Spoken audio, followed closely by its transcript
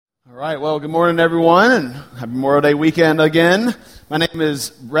right, well, good morning, everyone, and happy Memorial Day weekend again. My name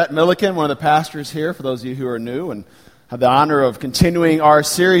is Brett Milliken, one of the pastors here, for those of you who are new, and have the honor of continuing our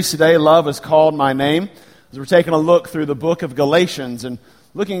series today, Love is Called My Name, as we're taking a look through the book of Galatians and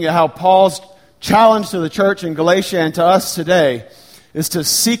looking at how Paul's challenge to the church in Galatia and to us today is to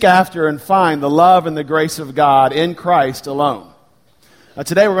seek after and find the love and the grace of God in Christ alone. Now,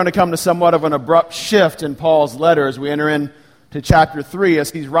 today we're going to come to somewhat of an abrupt shift in Paul's letter as we enter into chapter 3 as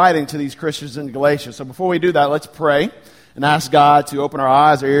he's writing to these Christians in Galatia. So before we do that, let's pray and ask God to open our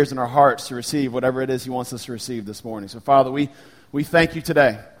eyes, our ears, and our hearts to receive whatever it is he wants us to receive this morning. So Father, we thank you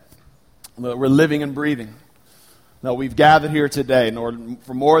today that we're living and breathing, that we've gathered here today in order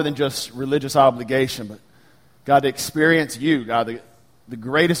for more than just religious obligation, but God, to experience you, God, the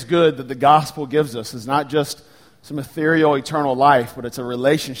greatest good that the gospel gives us is not just some ethereal eternal life, but it's a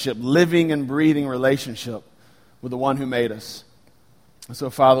relationship, living and breathing relationship with the one who made us. And so,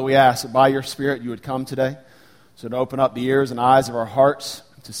 Father, we ask that by your Spirit you would come today, so to open up the ears and eyes of our hearts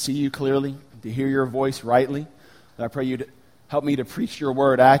to see you clearly, to hear your voice rightly. And I pray you to help me to preach your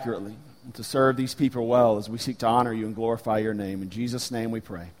word accurately and to serve these people well as we seek to honor you and glorify your name. In Jesus' name we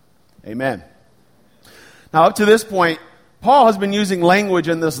pray. Amen. Now, up to this point, Paul has been using language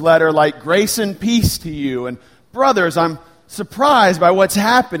in this letter like grace and peace to you. And brothers, I'm surprised by what's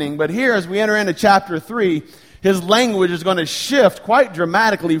happening. But here, as we enter into chapter 3, his language is going to shift quite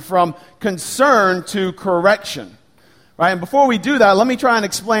dramatically from concern to correction. Right? And before we do that, let me try and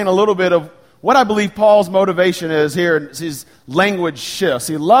explain a little bit of what I believe Paul's motivation is here. His language shifts.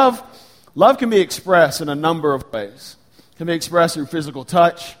 See, love can be expressed in a number of ways. It can be expressed through physical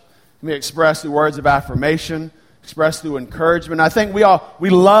touch. It can be expressed through words of affirmation, expressed through encouragement. I think we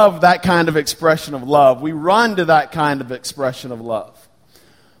love that kind of expression of love. We run to that kind of expression of love.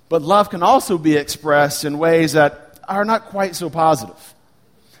 But love can also be expressed in ways that are not quite so positive.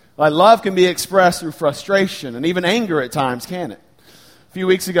 Like love can be expressed through frustration and even anger at times, can it? A few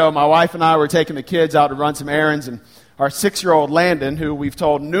weeks ago, my wife and I were taking the kids out to run some errands, and our 6-year-old Landon, who we've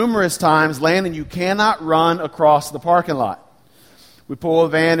told numerous times, Landon, you cannot run across the parking lot. We pull the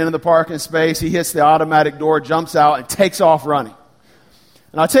van into the parking space, he hits the automatic door, jumps out, and takes off running.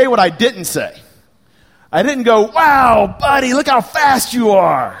 And I'll tell you what I didn't say. I didn't go, wow, buddy, look how fast you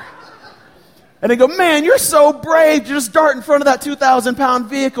are. And they go, man, you're so brave. You just dart in front of that 2,000-pound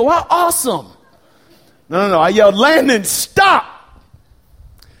vehicle. How awesome. No. I yelled, Landon, stop.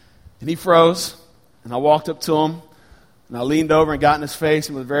 And he froze. And I walked up to him. And I leaned over and got in his face.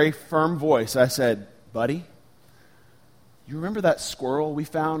 And with a very firm voice, I said, buddy, you remember that squirrel we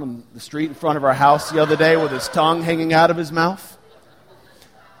found on the street in front of our house the other day with his tongue hanging out of his mouth?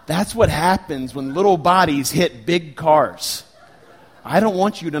 That's what happens when little bodies hit big cars. I don't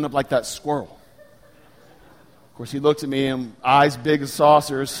want you to end up like that squirrel. Of course, he looked at me and eyes big as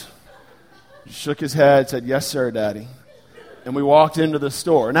saucers, shook his head, said, yes, sir, Daddy. And we walked into the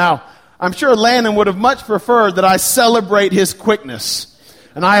store. Now, I'm sure Landon would have much preferred that I celebrate his quickness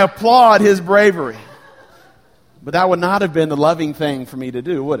and I applaud his bravery. But that would not have been the loving thing for me to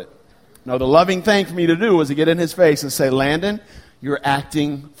do, would it? No, the loving thing for me to do was to get in his face and say, Landon, you're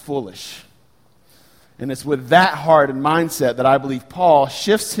acting foolish. And it's with that heart and mindset that I believe Paul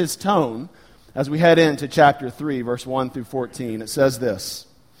shifts his tone as we head into chapter 3, verse 1 through 14. It says this,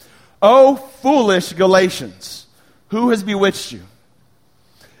 O foolish Galatians, who has bewitched you?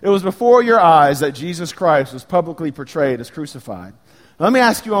 It was before your eyes that Jesus Christ was publicly portrayed as crucified. Now, let me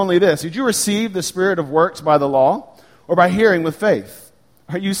ask you only this. Did you receive the spirit of works by the law or by hearing with faith?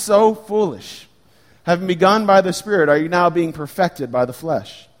 Are you so foolish? Having begun by the Spirit, are you now being perfected by the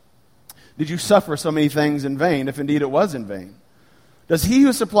flesh? Did you suffer so many things in vain, if indeed it was in vain? Does he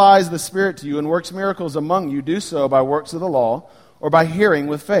who supplies the Spirit to you and works miracles among you do so by works of the law or by hearing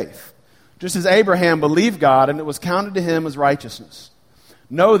with faith? Just as Abraham believed God and it was counted to him as righteousness.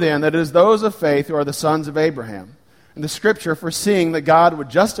 Know then that it is those of faith who are the sons of Abraham. And the Scripture, foreseeing that God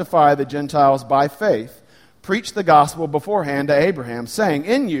would justify the Gentiles by faith, preached the gospel beforehand to Abraham, saying,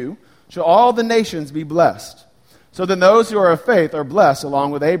 in you shall all the nations be blessed. So then those who are of faith are blessed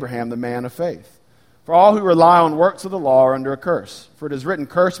along with Abraham, the man of faith. For all who rely on works of the law are under a curse. For it is written,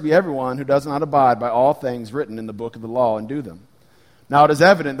 cursed be everyone who does not abide by all things written in the book of the law and do them. Now it is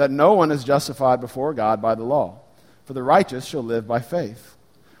evident that no one is justified before God by the law. For the righteous shall live by faith.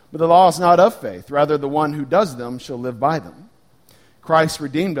 But the law is not of faith. Rather, the one who does them shall live by them. Christ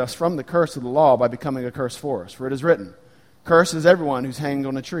redeemed us from the curse of the law by becoming a curse for us. For it is written, cursed is everyone who's hanged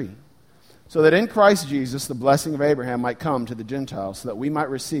on a tree. So that in Christ Jesus the blessing of Abraham might come to the Gentiles, so that we might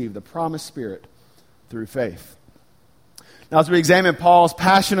receive the promised Spirit through faith. Now, as we examine Paul's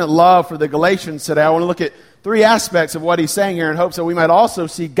passionate love for the Galatians today, I want to look at three aspects of what he's saying here in hopes that we might also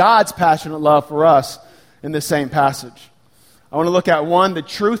see God's passionate love for us in this same passage. I want to look at, one, the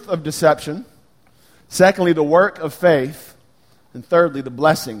truth of deception. Secondly, the work of faith. And thirdly, the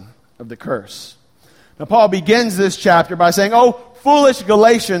blessing of the curse. Now, Paul begins this chapter by saying, "Oh, foolish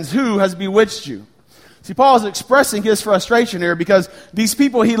Galatians, who has bewitched you?" See, Paul is expressing his frustration here because these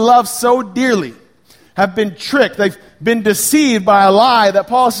people he loves so dearly have been tricked. They've been deceived by a lie that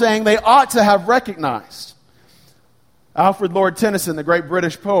Paul is saying they ought to have recognized. Alfred Lord Tennyson, the great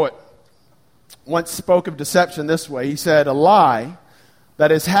British poet, once spoke of deception this way. He said, "A lie that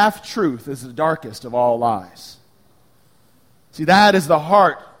is half truth is the darkest of all lies." See, that is the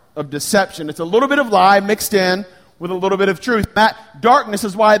heart of deception. It's a little bit of lie mixed in with a little bit of truth. That darkness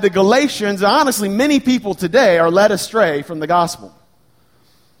is why the Galatians, and honestly many people today, are led astray from the gospel.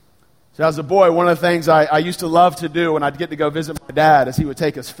 So as a boy, one of the things I used to love to do when I'd get to go visit my dad is he would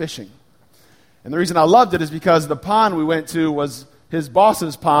take us fishing. And the reason I loved it is because the pond we went to was his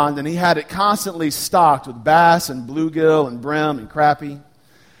boss's pond, and he had it constantly stocked with bass and bluegill and brim and crappie.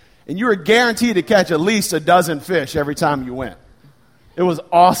 And you were guaranteed to catch at least a dozen fish every time you went. It was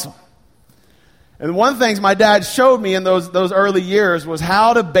awesome. And one of the things my dad showed me in those early years was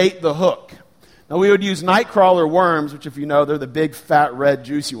how to bait the hook. Now, we would use nightcrawler worms, which, if you know, they're the big, fat, red,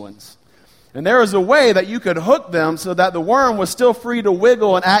 juicy ones. And there was a way that you could hook them so that the worm was still free to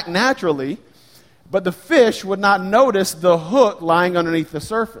wiggle and act naturally, but the fish would not notice the hook lying underneath the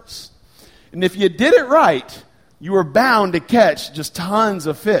surface. And if you did it right, you were bound to catch just tons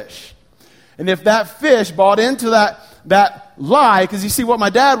of fish. And if that fish bought into that lie, because you see what my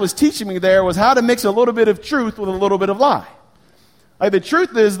dad was teaching me there was how to mix a little bit of truth with a little bit of lie. Like, the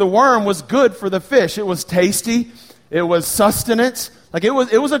truth is the worm was good for the fish. It was tasty. It was sustenance. Like, it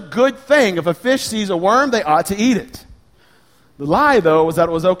was a good thing. If a fish sees a worm, they ought to eat it. The lie, though, was that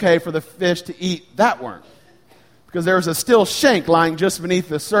it was okay for the fish to eat that worm, because there was a steel shank lying just beneath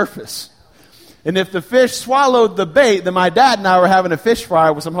the surface. And if the fish swallowed the bait, then my dad and I were having a fish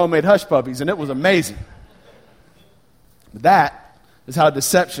fry with some homemade hush puppies, and it was amazing. But that is how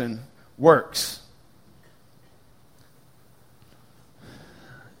deception works.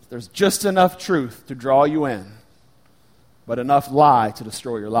 There's just enough truth to draw you in, but enough lie to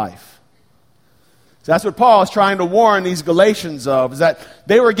destroy your life. So that's what Paul is trying to warn these Galatians of, is that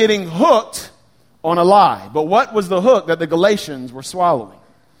they were getting hooked on a lie. But what was the hook that the Galatians were swallowing?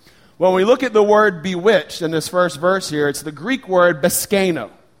 When we look at the word bewitched in this first verse here, it's the Greek word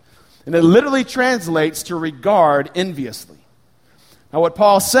biskano. And it literally translates to regard enviously. Now, what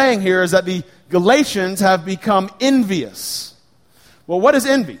Paul's saying here is that the Galatians have become envious. Well, what is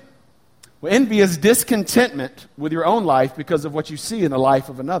envy? Well, envy is discontentment with your own life because of what you see in the life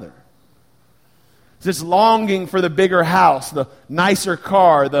of another. It's this longing for the bigger house, the nicer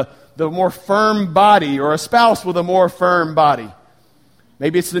car, the more firm body, or a spouse with a more firm body.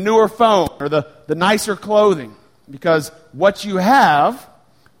 Maybe it's the newer phone or the nicer clothing, because what you have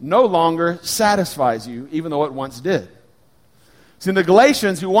no longer satisfies you, even though it once did. See, the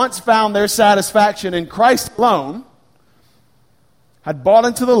Galatians, who once found their satisfaction in Christ alone, had bought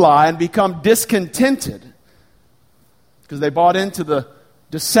into the lie and become discontented because they bought into the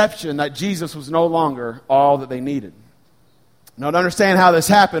deception that Jesus was no longer all that they needed. Now, to understand how this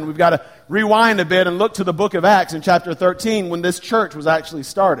happened, we've got to rewind a bit and look to the book of Acts in chapter 13 when this church was actually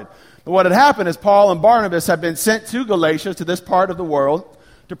started. But what had happened is Paul and Barnabas had been sent to Galatia, to this part of the world,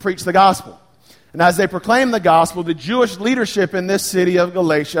 to preach the gospel. And as they proclaimed the gospel, the Jewish leadership in this city of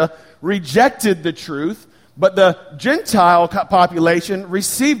Galatia rejected the truth, but the Gentile population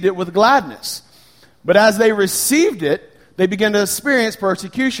received it with gladness. But as they received it, they began to experience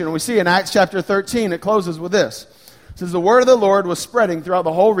persecution. And we see in Acts chapter 13, it closes with this. It says, "The word of the Lord was spreading throughout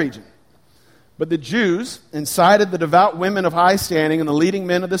the whole region. But the Jews incited the devout women of high standing and the leading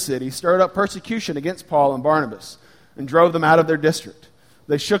men of the city, stirred up persecution against Paul and Barnabas, and drove them out of their district.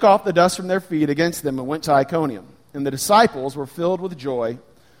 They shook off the dust from their feet against them and went to Iconium. And the disciples were filled with joy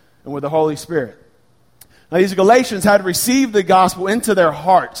and with the Holy Spirit." Now, these Galatians had received the gospel into their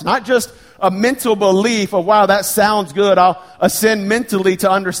hearts, not just a mental belief of, wow, that sounds good, I'll ascend mentally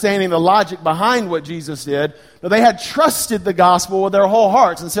to understanding the logic behind what Jesus did. No, they had trusted the gospel with their whole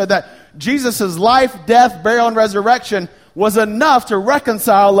hearts and said that Jesus' life, death, burial, and resurrection was enough to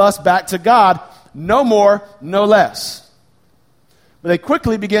reconcile us back to God, no more, no less. But they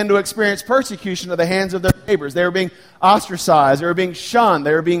quickly began to experience persecution at the hands of their neighbors. They were being ostracized, they were being shunned,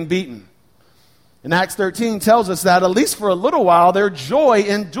 they were being beaten. And Acts 13 tells us that at least for a little while, their joy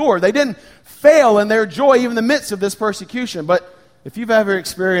endured. They didn't fail in their joy even in the midst of this persecution. But if you've ever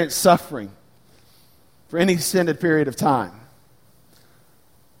experienced suffering for any extended period of time,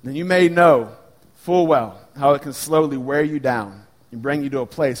 then you may know full well how it can slowly wear you down and bring you to a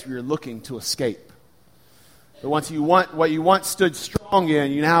place where you're looking to escape. But what you once stood strong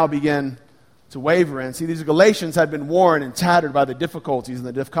in, you now begin to waver in. See, these Galatians had been worn and tattered by the difficulties and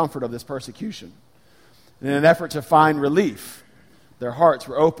the discomfort of this persecution. And in an effort to find relief, their hearts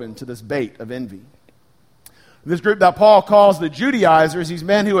were open to this bait of envy. This group that Paul calls the Judaizers, these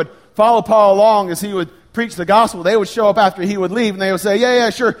men who would follow Paul along as he would preach the gospel, they would show up after he would leave and they would say, yeah,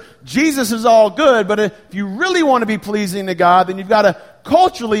 sure, Jesus is all good, but if you really want to be pleasing to God, then you've got to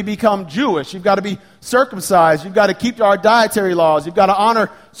culturally become Jewish. You've got to be circumcised. You've got to keep our dietary laws. You've got to honor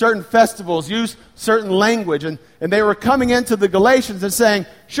certain festivals, use certain language. And they were coming into the Galatians and saying,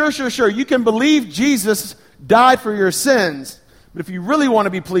 sure, you can believe Jesus died for your sins, but if you really want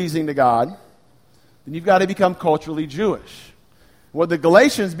to be pleasing to God, then you've got to become culturally Jewish. What the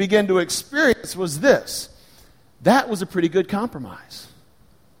Galatians began to experience was this. That was a pretty good compromise.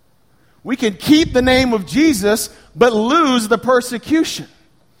 We can keep the name of Jesus, but lose the persecution.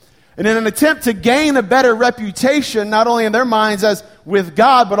 And in an attempt to gain a better reputation, not only in their minds as with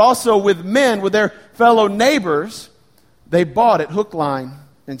God, but also with men, with their fellow neighbors, they bought it hook, line,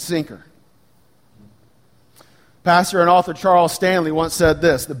 and sinker. Pastor and author Charles Stanley once said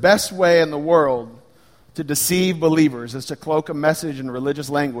this: the best way in the world to deceive believers is to cloak a message in religious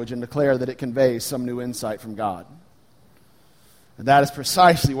language and declare that it conveys some new insight from God. And that is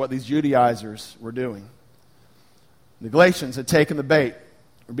precisely what these Judaizers were doing. The Galatians had taken the bait,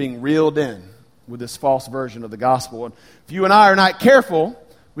 were being reeled in with this false version of the gospel. And if you and I are not careful,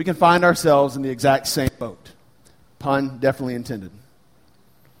 we can find ourselves in the exact same boat. Pun definitely intended.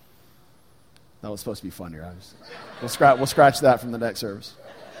 That was supposed to be fun here. We'll scratch that from the next service.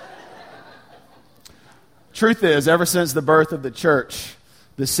 Truth is, ever since the birth of the church,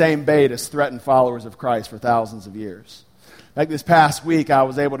 the same bait has threatened followers of Christ for thousands of years. Like this past week, I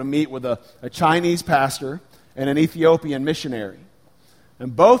was able to meet with a Chinese pastor and an Ethiopian missionary.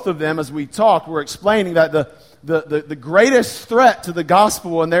 And both of them, as we talked, were explaining that the greatest threat to the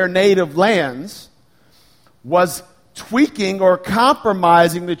gospel in their native lands was tweaking or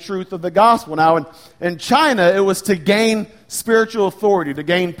compromising the truth of the gospel. Now, in China, it was to gain spiritual authority, to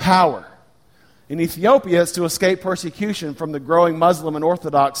gain power. In Ethiopia, it's to escape persecution from the growing Muslim and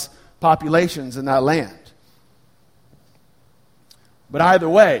Orthodox populations in that land. But either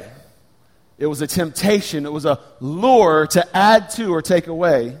way, it was a temptation, it was a lure to add to or take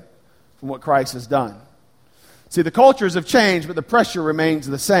away from what Christ has done. See, the cultures have changed, but the pressure remains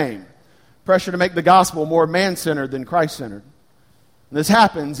the same. Pressure to make the gospel more man-centered than Christ-centered. And this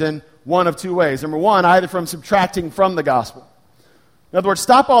happens in one of two ways. Number one, either from subtracting from the gospel. In other words,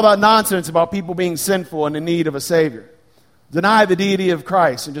 stop all that nonsense about people being sinful and in need of a Savior. Deny the deity of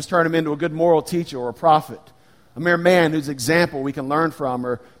Christ and just turn him into a good moral teacher or a prophet, a mere man whose example we can learn from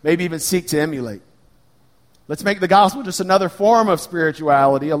or maybe even seek to emulate. Let's make the gospel just another form of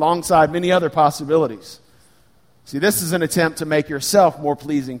spirituality alongside many other possibilities. See, this is an attempt to make yourself more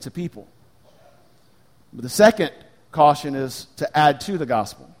pleasing to people. But the second caution is to add to the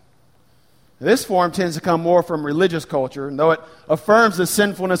gospel. This form tends to come more from religious culture, and though it affirms the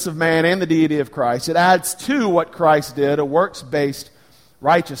sinfulness of man and the deity of Christ, it adds to what Christ did, a works-based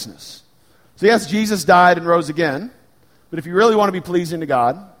righteousness. So yes, Jesus died and rose again, but if you really want to be pleasing to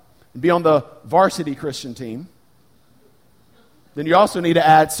God and be on the varsity Christian team, then you also need to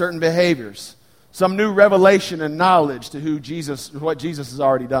add certain behaviors, some new revelation and knowledge to what Jesus has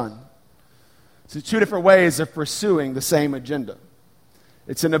already done. So two different ways of pursuing the same agenda.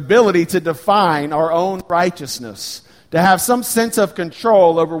 It's an ability to define our own righteousness, to have some sense of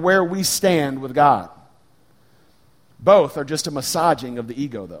control over where we stand with God. Both are just a massaging of the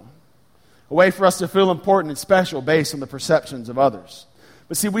ego, though. A way for us to feel important and special based on the perceptions of others.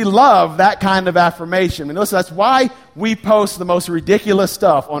 But see, we love that kind of affirmation. I mean, listen, that's why we post the most ridiculous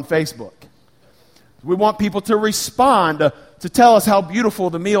stuff on Facebook. We want people to respond, to tell us how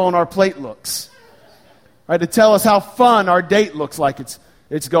beautiful the meal on our plate looks. Right? To tell us how fun our date looks like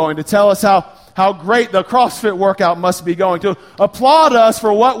it's going. To tell us how great the CrossFit workout must be going. To applaud us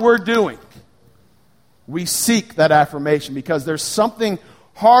for what we're doing. We seek that affirmation because there's something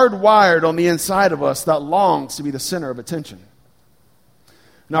hardwired on the inside of us that longs to be the center of attention.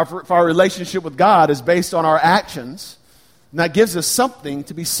 Now, if our relationship with God is based on our actions, and that gives us something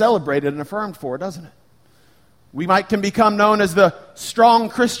to be celebrated and affirmed for, doesn't it? We can become known as the strong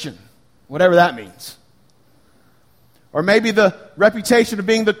Christian, whatever that means. Or maybe the reputation of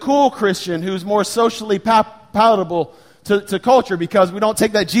being the cool Christian who's more socially palatable to culture because we don't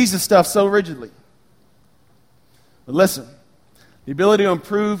take that Jesus stuff so rigidly. But listen, the ability to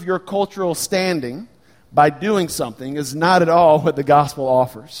improve your cultural standing by doing something is not at all what the gospel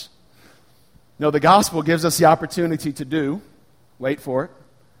offers. The gospel gives us the opportunity to do, wait for it,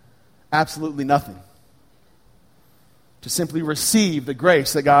 absolutely nothing. To simply receive the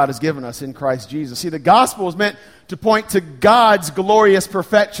grace that God has given us in Christ Jesus. See, the gospel is meant to point to God's glorious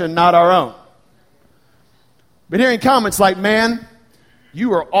perfection, not our own. But hearing comments like, man,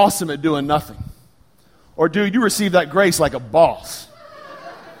 you are awesome at doing nothing. Or, dude, you received that grace like a boss.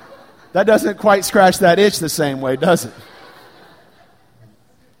 That doesn't quite scratch that itch the same way, does it?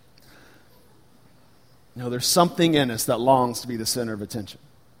 There's something in us that longs to be the center of attention.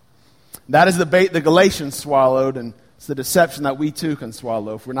 That is the bait the Galatians swallowed, and it's the deception that we too can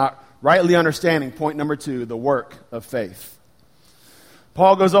swallow if we're not rightly understanding point number 2, the work of faith.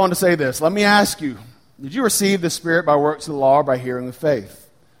 Paul goes on to say this, let me ask you, did you receive the Spirit by works of the law or by hearing of faith?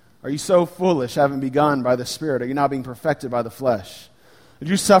 Are you so foolish, having begun by the Spirit? Are you now being perfected by the flesh? Did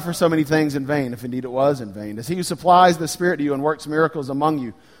you suffer so many things in vain, if indeed it was in vain? Does he who supplies the Spirit to you and works miracles among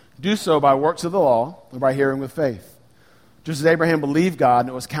you do so by works of the law or by hearing with faith? Just as Abraham believed God, and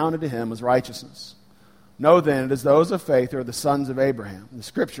it was counted to him as righteousness. Know then, it is those of faith who are the sons of Abraham. The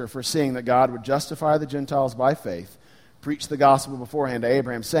Scripture, foreseeing that God would justify the Gentiles by faith, preached the gospel beforehand to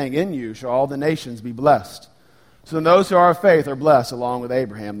Abraham, saying, in you shall all the nations be blessed. So then those who are of faith are blessed, along with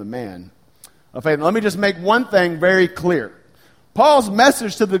Abraham, the man of faith. Now, let me just make one thing very clear. Paul's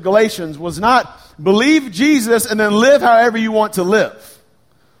message to the Galatians was not believe Jesus and then live however you want to live.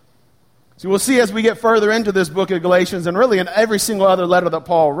 So we'll see as we get further into this book of Galatians, and really in every single other letter that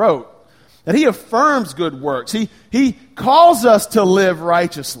Paul wrote, that he affirms good works. He calls us to live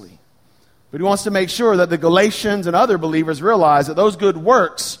righteously. But he wants to make sure that the Galatians and other believers realize that those good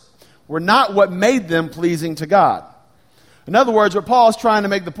works were not what made them pleasing to God. In other words, what Paul is trying to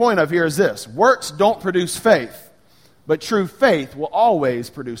make the point of here is this. Works don't produce faith, but true faith will always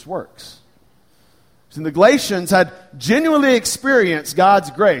produce works. So the Galatians had genuinely experienced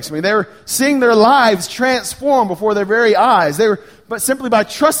God's grace. They were seeing their lives transformed before their very eyes. But simply by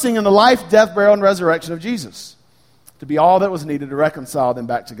trusting in the life, death, burial, and resurrection of Jesus to be all that was needed to reconcile them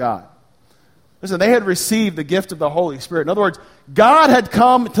back to God. Listen, they had received the gift of the Holy Spirit. In other words, God had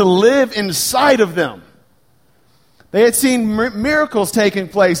come to live inside of them. They had seen miracles taking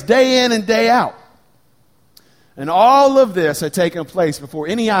place day in and day out. And all of this had taken place before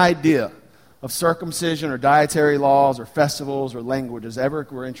any idea of circumcision or dietary laws or festivals or languages ever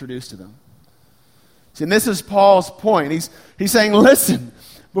were introduced to them. See, and this is Paul's point. He's saying, listen,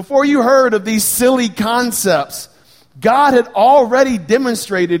 before you heard of these silly concepts, God had already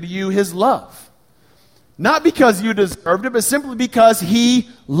demonstrated to you his love. Not because you deserved it, but simply because he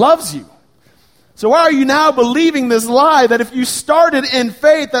loves you. So why are you now believing this lie that if you started in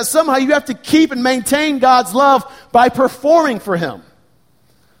faith, that somehow you have to keep and maintain God's love by performing for him?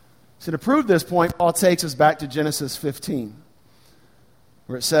 So to prove this point, Paul takes us back to Genesis 15,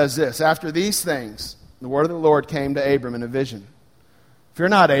 where it says this, after these things, the word of the Lord came to Abram in a vision. Fear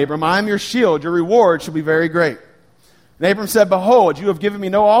not, Abram, I am your shield, your reward shall be very great. And Abram said, behold, you have given me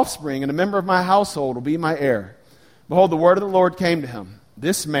no offspring, and a member of my household will be my heir. Behold, the word of the Lord came to him,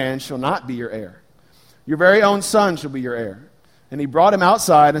 this man shall not be your heir. Your very own son shall be your heir. And he brought him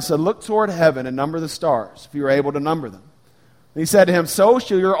outside and said, look toward heaven and number the stars, if you are able to number them. And he said to him, so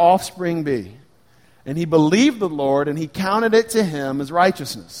shall your offspring be. And he believed the Lord, and he counted it to him as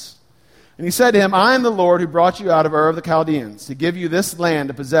righteousness. And he said to him, I am the Lord who brought you out of Ur of the Chaldeans, to give you this land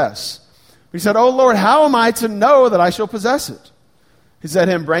to possess. But he said, O Lord, how am I to know that I shall possess it? He said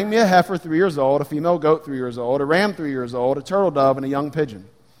to him, bring me a heifer 3 years old, a female goat 3 years old, a ram 3 years old, a turtle dove, and a young pigeon.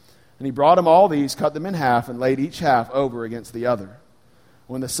 And he brought him all these, cut them in half, and laid each half over against the other.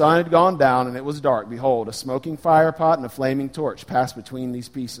 When the sun had gone down and it was dark, behold, a smoking fire pot and a flaming torch passed between these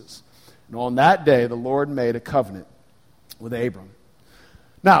pieces. And on that day the Lord made a covenant with Abram.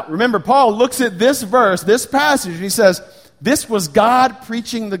 Now, remember, Paul looks at this verse, this passage, and he says, this was God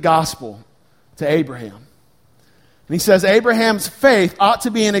preaching the gospel to Abraham. And he says, Abraham's faith ought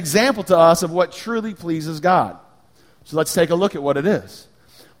to be an example to us of what truly pleases God. So let's take a look at what it is.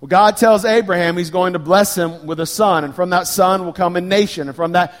 Well, God tells Abraham he's going to bless him with a son, and from that son will come a nation, and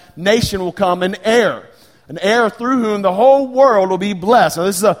from that nation will come an heir through whom the whole world will be blessed. Now,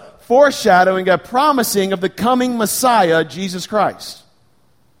 this is a foreshadowing, a promising of the coming Messiah, Jesus Christ.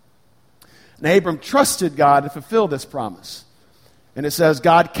 And Abram trusted God to fulfill this promise. And it says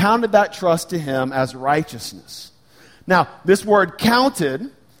God counted that trust to him as righteousness. Now, this word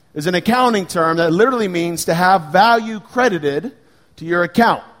counted is an accounting term that literally means to have value credited to your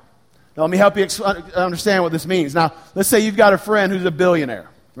account. Now, let me help you understand what this means. Now, let's say you've got a friend who's a billionaire,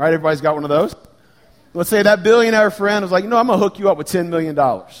 right? Everybody's got one of those. Let's say that billionaire friend was like, I'm going to hook you up with $10 million.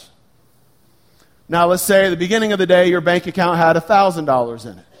 Now, let's say at the beginning of the day, your bank account had $1,000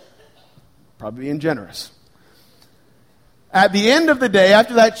 in it. Probably being generous. At the end of the day,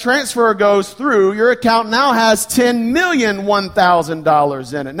 after that transfer goes through, your account now has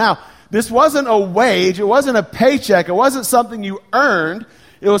 $10,001,000 in it. Now, this wasn't a wage. It wasn't a paycheck. It wasn't something you earned.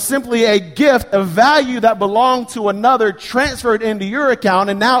 It was simply a gift, a value that belonged to another transferred into your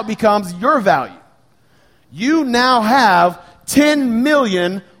account, and now it becomes your value. You now have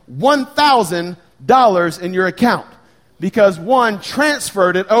 $10,001,000 in your account because one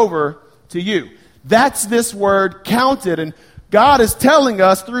transferred it over to you. That's this word counted. And God is telling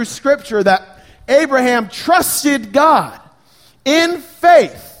us through Scripture that Abraham trusted God in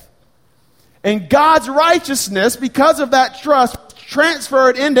faith. And God's righteousness, because of that trust,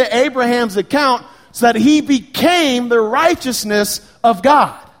 transferred into Abraham's account so that he became the righteousness of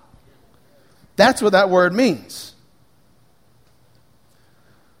God. That's what that word means.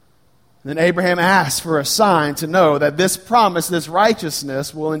 Then Abraham asked for a sign to know that this promise, this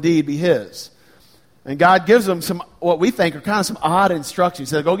righteousness, will indeed be his. And God gives him some, what we think are kind of some odd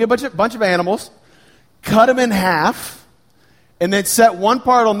instructions. He said, go get a bunch of animals, cut them in half, and then set one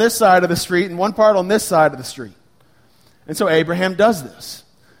part on this side of the street and one part on this side of the street. And so Abraham does this.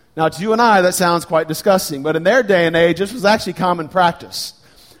 Now, to you and I, that sounds quite disgusting, but in their day and age, this was actually common practice.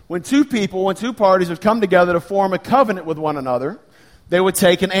 When two parties would come together to form a covenant with one another, they would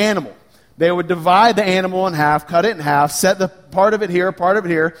take an animal. They would divide the animal in half, cut it in half, set the part of it here,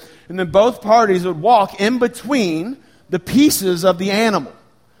 and then both parties would walk in between the pieces of the animal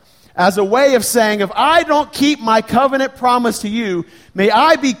as a way of saying, if I don't keep my covenant promise to you, may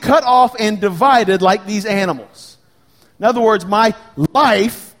I be cut off and divided like these animals. In other words, my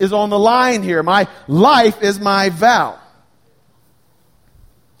life is on the line here. My life is my vow.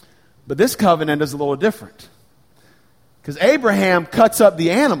 But this covenant is a little different. Because Abraham cuts up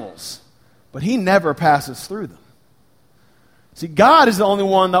the animals, but he never passes through them. See, God is the only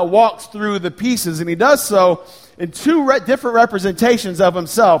one that walks through the pieces, and he does so in two different representations of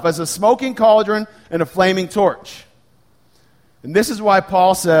himself, as a smoking cauldron and a flaming torch. And this is why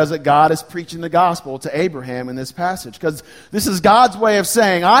Paul says that God is preaching the gospel to Abraham in this passage, because this is God's way of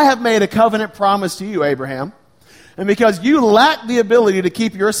saying, I have made a covenant promise to you, Abraham, and because you lack the ability to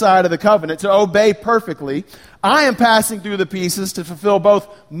keep your side of the covenant, to obey perfectly, I am passing through the pieces to fulfill both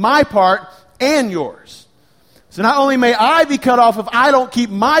my part and yours. So not only may I be cut off if I don't keep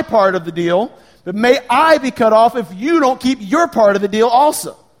my part of the deal, but may I be cut off if you don't keep your part of the deal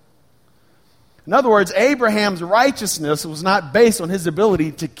also. In other words, Abraham's righteousness was not based on his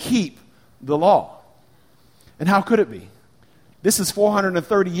ability to keep the law. And how could it be? This is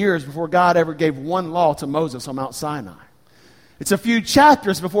 430 years before God ever gave one law to Moses on Mount Sinai. It's a few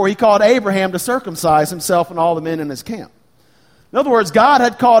chapters before he called Abraham to circumcise himself and all the men in his camp. In other words, God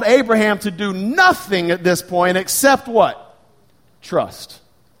had called Abraham to do nothing at this point except what? Trust.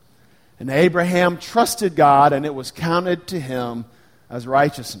 And Abraham trusted God, and it was counted to him as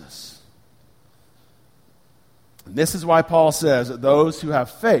righteousness. And this is why Paul says that those who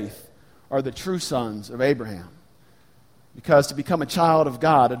have faith are the true sons of Abraham. Because to become a child of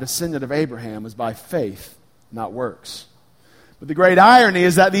God, a descendant of Abraham, is by faith, not works. But the great irony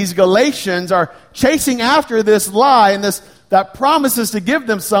is that these Galatians are chasing after this lie and that promises to give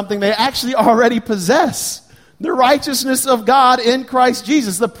them something they actually already possess. The righteousness of God in Christ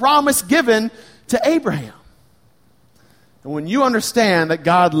Jesus, the promise given to Abraham. And when you understand that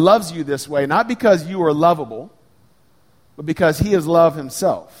God loves you this way, not because you are lovable, but because he is love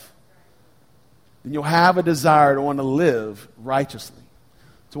himself, then you'll have a desire to want to live righteously,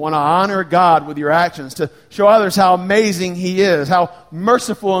 to want to honor God with your actions, to show others how amazing he is, how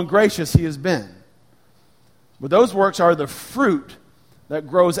merciful and gracious he has been. But those works are the fruit that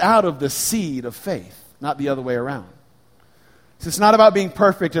grows out of the seed of faith, not the other way around. So it's not about being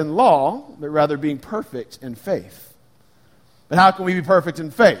perfect in law, but rather being perfect in faith. But how can we be perfect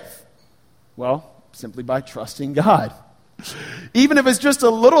in faith? Well, simply by trusting God. Even if it's just a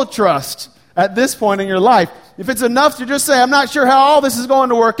little trust at this point in your life. If it's enough to just say, I'm not sure how all this is going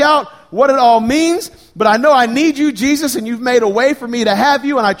to work out, what it all means, but I know I need you, Jesus, and you've made a way for me to have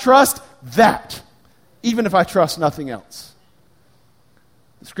you, and I trust that, even if I trust nothing else.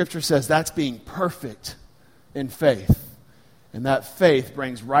 The Scripture says that's being perfect in faith, and that faith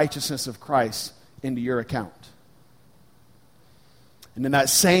brings righteousness of Christ into your account. And in that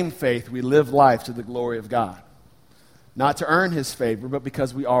same faith, we live life to the glory of God. Not to earn his favor, but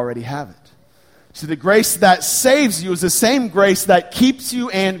because we already have it. So the grace that saves you is the same grace that keeps you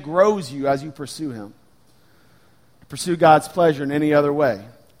and grows you as you pursue him. To pursue God's pleasure in any other way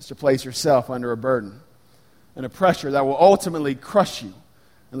is to place yourself under a burden and a pressure that will ultimately crush you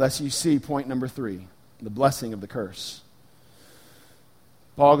unless you see point number 3, the blessing of the curse.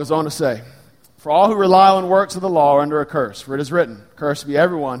 Paul goes on to say, For all who rely on works of the law are under a curse. For it is written, Cursed be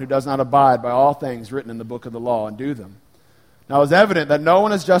everyone who does not abide by all things written in the book of the law and do them. Now it is evident that no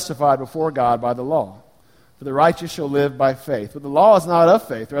one is justified before God by the law. For the righteous shall live by faith. But the law is not of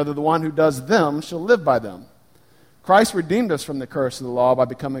faith. Rather, the one who does them shall live by them. Christ redeemed us from the curse of the law by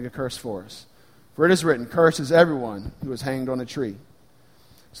becoming a curse for us. For it is written, Cursed is everyone who is hanged on a tree.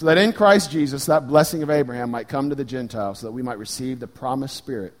 So that in Christ Jesus that blessing of Abraham might come to the Gentiles, so that we might receive the promised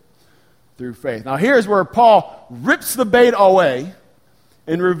Spirit through faith. Now here's where Paul rips the bait away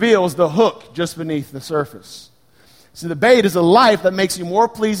and reveals the hook just beneath the surface. See, the bait is a life that makes you more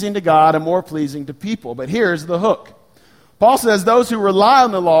pleasing to God and more pleasing to people. But here's the hook. Paul says those who rely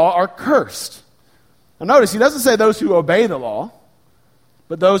on the law are cursed. Now notice, he doesn't say those who obey the law,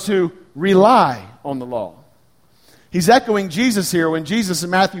 but those who rely on the law. He's echoing Jesus here when Jesus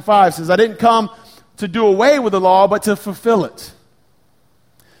in Matthew 5 says, I didn't come to do away with the law, but to fulfill it.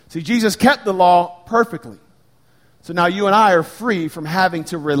 See, Jesus kept the law perfectly. So now you and I are free from having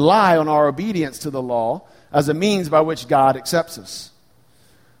to rely on our obedience to the law as a means by which God accepts us.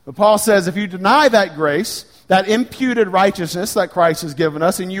 But Paul says if you deny that grace, that imputed righteousness that Christ has given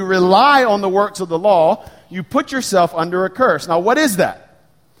us, and you rely on the works of the law, you put yourself under a curse. Now what is that?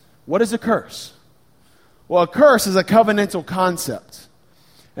 What is a curse? Well, a curse is a covenantal concept.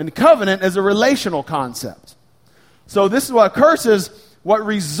 And covenant is a relational concept. So this is what a curse is, what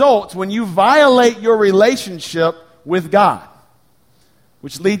results when you violate your relationship with God,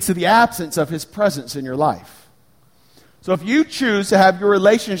 which leads to the absence of His presence in your life. So if you choose to have your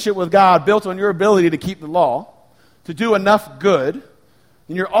relationship with God built on your ability to keep the law, to do enough good,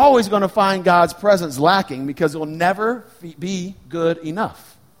 then you're always going to find God's presence lacking because it will never be good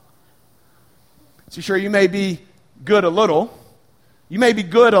enough. So sure, you may be good a little, you may be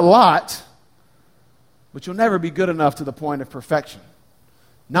good a lot, but you'll never be good enough to the point of perfection.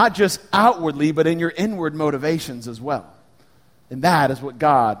 Not just outwardly, but in your inward motivations as well. And that is what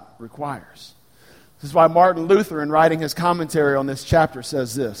God requires. This is why Martin Luther, in writing his commentary on this chapter,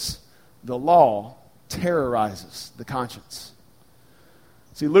 says this: the law terrorizes the conscience.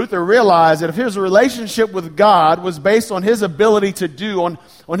 See, Luther realized that if his relationship with God was based on his ability to do,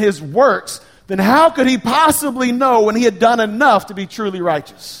 on his works, then how could he possibly know when he had done enough to be truly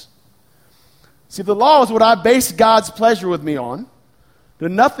righteous? See, if the law is what I base God's pleasure with me on,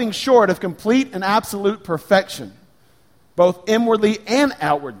 then nothing short of complete and absolute perfection, both inwardly and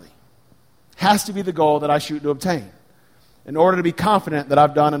outwardly, has to be the goal that I shoot to obtain in order to be confident that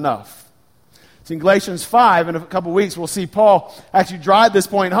I've done enough. So in Galatians 5, in a couple weeks, we'll see Paul actually drive this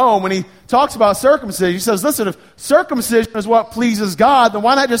point home when he talks about circumcision. He says, listen, if circumcision is what pleases God, then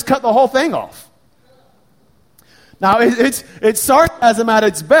why not just cut the whole thing off? Now, it's sarcasm at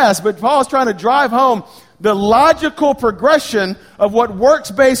its best, but Paul's trying to drive home the logical progression of what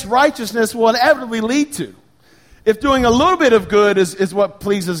works-based righteousness will inevitably lead to. If doing a little bit of good is what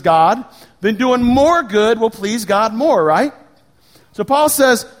pleases God, then doing more good will please God more, right? So Paul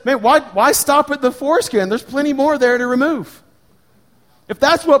says, man, why stop at the foreskin? There's plenty more there to remove. If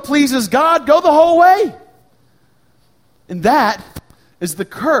that's what pleases God, go the whole way. And that is the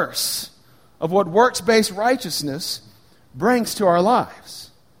curse of what works-based righteousness brings to our lives.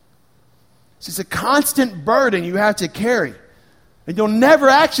 It's a constant burden you have to carry. And you'll never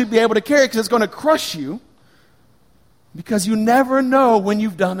actually be able to carry it because it's going to crush you, because you never know when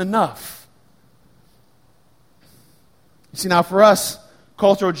you've done enough. You see, now for us,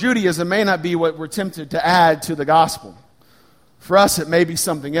 cultural Judaism may not be what we're tempted to add to the gospel. For us, it may be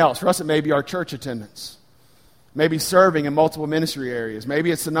something else. For us, it may be our church attendance. Maybe serving in multiple ministry areas. Maybe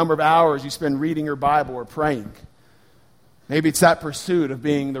it's the number of hours you spend reading your Bible or praying. Maybe it's that pursuit of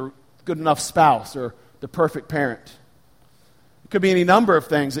being the good enough spouse or the perfect parent. It could be any number of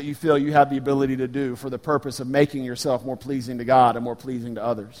things that you feel you have the ability to do for the purpose of making yourself more pleasing to God and more pleasing to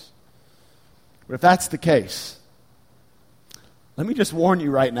others. But if that's the case, let me just warn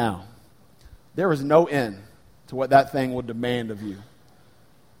you right now, there is no end to what that thing will demand of you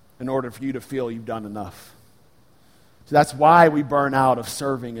in order for you to feel you've done enough. So that's why we burn out of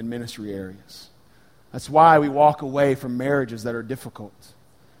serving in ministry areas. That's why we walk away from marriages that are difficult.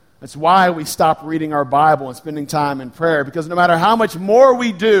 That's why we stop reading our Bible and spending time in prayer, because no matter how much more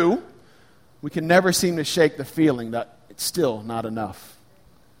we do, we can never seem to shake the feeling that it's still not enough.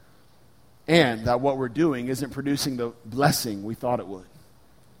 And that what we're doing isn't producing the blessing we thought it would.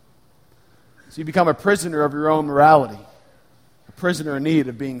 So you become a prisoner of your own morality, a prisoner in need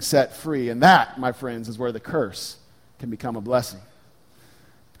of being set free. And that, my friends, is where the curse can become a blessing.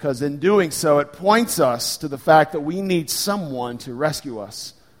 Because in doing so, it points us to the fact that we need someone to rescue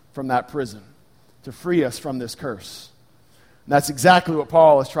us from that prison, to free us from this curse. And that's exactly what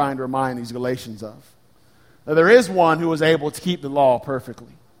Paul is trying to remind these Galatians of. That there is one who was able to keep the law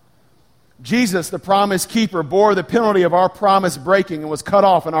perfectly. Jesus, the promise keeper, bore the penalty of our promise breaking and was cut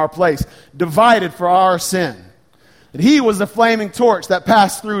off in our place, divided for our sin. And he was the flaming torch that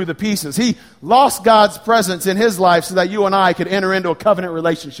passed through the pieces. He lost God's presence in his life so that you and I could enter into a covenant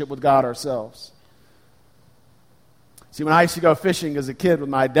relationship with God ourselves. See, when I used to go fishing as a kid with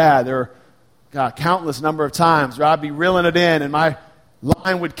my dad, there were countless number of times where I'd be reeling it in and my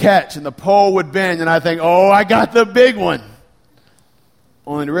line would catch and the pole would bend and I'd think, oh, I got the big one.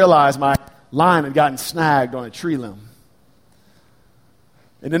 Only to realize my line had gotten snagged on a tree limb.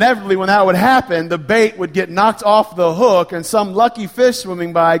 And inevitably, when that would happen, the bait would get knocked off the hook and some lucky fish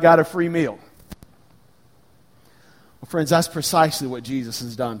swimming by got a free meal. Well, friends, that's precisely what Jesus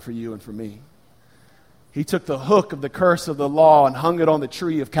has done for you and for me. He took the hook of the curse of the law and hung it on the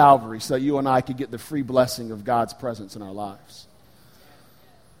tree of Calvary so that you and I could get the free blessing of God's presence in our lives.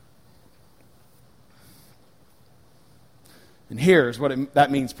 And here's what that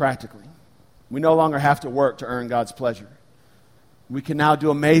means practically. We no longer have to work to earn God's pleasure. We can now do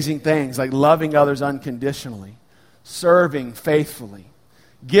amazing things like loving others unconditionally, serving faithfully,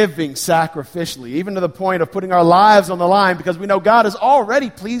 giving sacrificially, even to the point of putting our lives on the line because we know God is already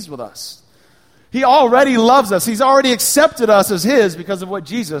pleased with us. He already loves us. He's already accepted us as His because of what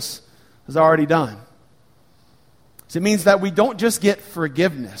Jesus has already done. So it means that we don't just get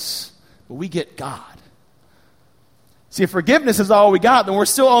forgiveness, but we get God. See, if forgiveness is all we got, then we're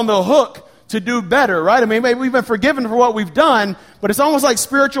still on the hook to do better, right? I mean, maybe we've been forgiven for what we've done, but it's almost like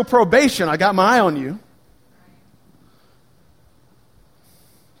spiritual probation. I got my eye on you.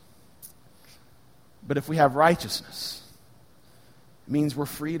 But if we have righteousness, it means we're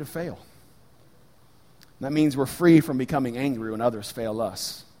free to fail. That means we're free from becoming angry when others fail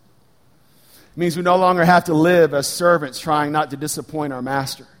us. It means we no longer have to live as servants trying not to disappoint our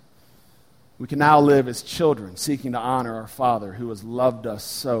master. We can now live as children seeking to honor our Father who has loved us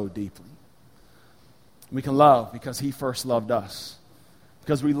so deeply. We can love because He first loved us.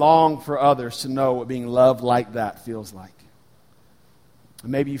 Because we long for others to know what being loved like that feels like.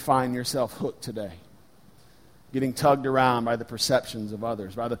 And maybe you find yourself hooked today, getting tugged around by the perceptions of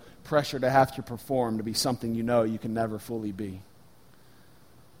others, by the pressure to have to perform to be something you know you can never fully be.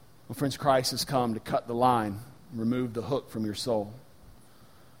 Well, friends, Christ has come to cut the line and remove the hook from your soul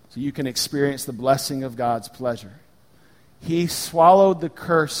so you can experience the blessing of God's pleasure. He swallowed the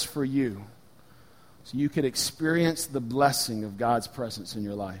curse for you so you could experience the blessing of God's presence in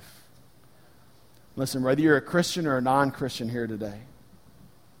your life. Listen, whether you're a Christian or a non-Christian here today,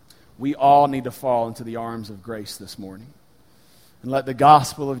 we all need to fall into the arms of grace this morning and let the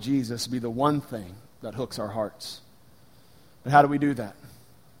gospel of Jesus be the one thing that hooks our hearts. But how do we do that?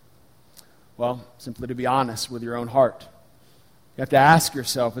 Well, simply to be honest with your own heart. You have to ask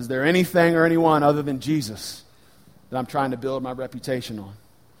yourself, is there anything or anyone other than Jesus that I'm trying to build my reputation on?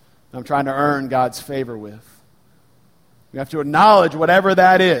 That I'm trying to earn God's favor with? You have to acknowledge whatever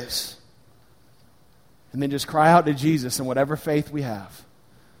that is. And then just cry out to Jesus in whatever faith we have.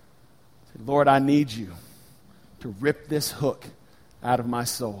 Say, Lord, I need you to rip this hook out of my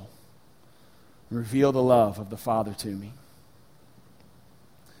soul and reveal the love of the Father to me.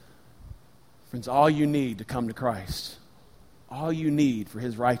 Friends, all you need to come to Christ, all you need for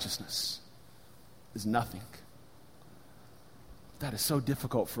His righteousness is nothing. That is so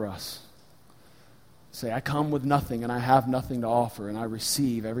difficult for us. Say, I come with nothing and I have nothing to offer and I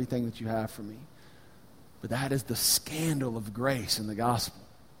receive everything that you have for me. But that is the scandal of grace in the gospel.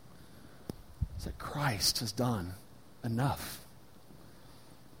 It's that Christ has done enough.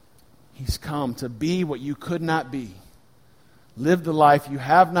 He's come to be what you could not be. Live the life you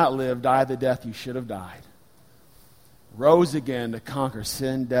have not lived, die the death you should have died. Rose again to conquer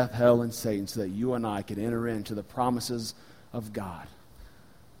sin, death, hell, and Satan so that you and I could enter into the promises of God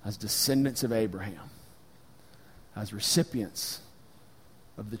as descendants of Abraham, as recipients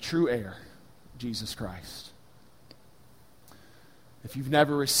of the true heir, Jesus Christ. If you've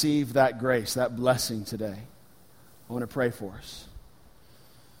never received that grace, that blessing today, I want to pray for us.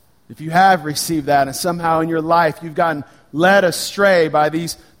 If you have received that and somehow in your life you've gotten led astray by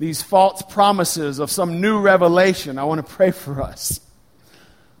these false promises of some new revelation, I want to pray for us.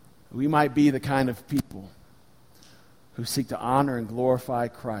 We might be the kind of people who seek to honor and glorify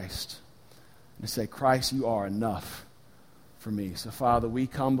Christ and to say, Christ, you are enough for me. So, Father, we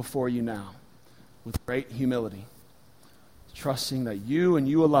come before you now with great humility, trusting that you and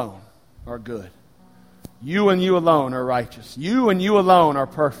you alone are good. You and you alone are righteous. You and you alone are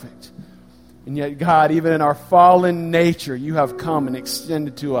perfect. And yet, God, even in our fallen nature, you have come and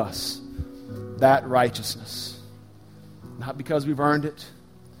extended to us that righteousness. not because we've earned it,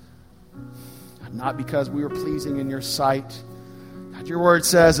 not because we were pleasing in your sight. God, your word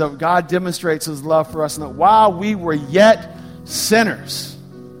says that God demonstrates his love for us, and that while we were yet sinners,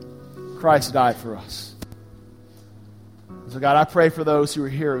 Christ died for us. So God, I pray for those who are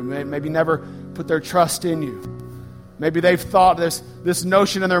here who maybe never put their trust in you. Maybe they've thought this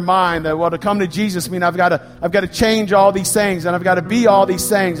notion in their mind that, well, to come to Jesus means I've got to change all these things, and I've got to be all these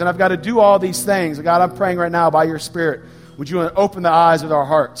things, and I've got to do all these things. And God, I'm praying right now by your Spirit, would you open the eyes of our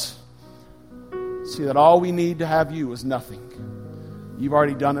hearts, see that all we need to have you is nothing. You've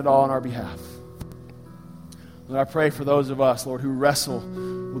already done it all on our behalf. Lord, I pray for those of us, Lord, who wrestle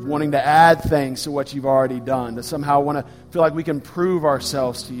with wanting to add things to what you've already done, to somehow want to feel like we can prove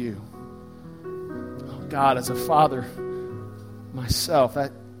ourselves to you. Oh, God, as a father myself,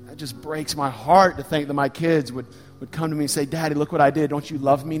 that just breaks my heart to think that my kids would come to me and say, Daddy, look what I did. Don't you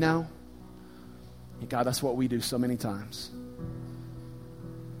love me now? And God, that's what we do so many times.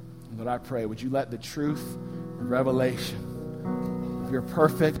 But I pray, would you let the truth and revelation of your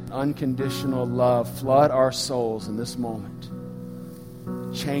perfect, unconditional love flood our souls in this moment.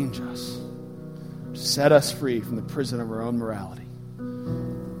 Change us. Set us free from the prison of our own morality.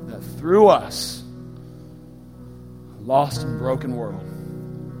 That through us, a lost and broken world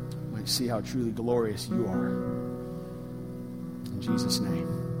might see how truly glorious you are. In Jesus'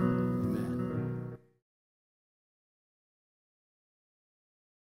 name.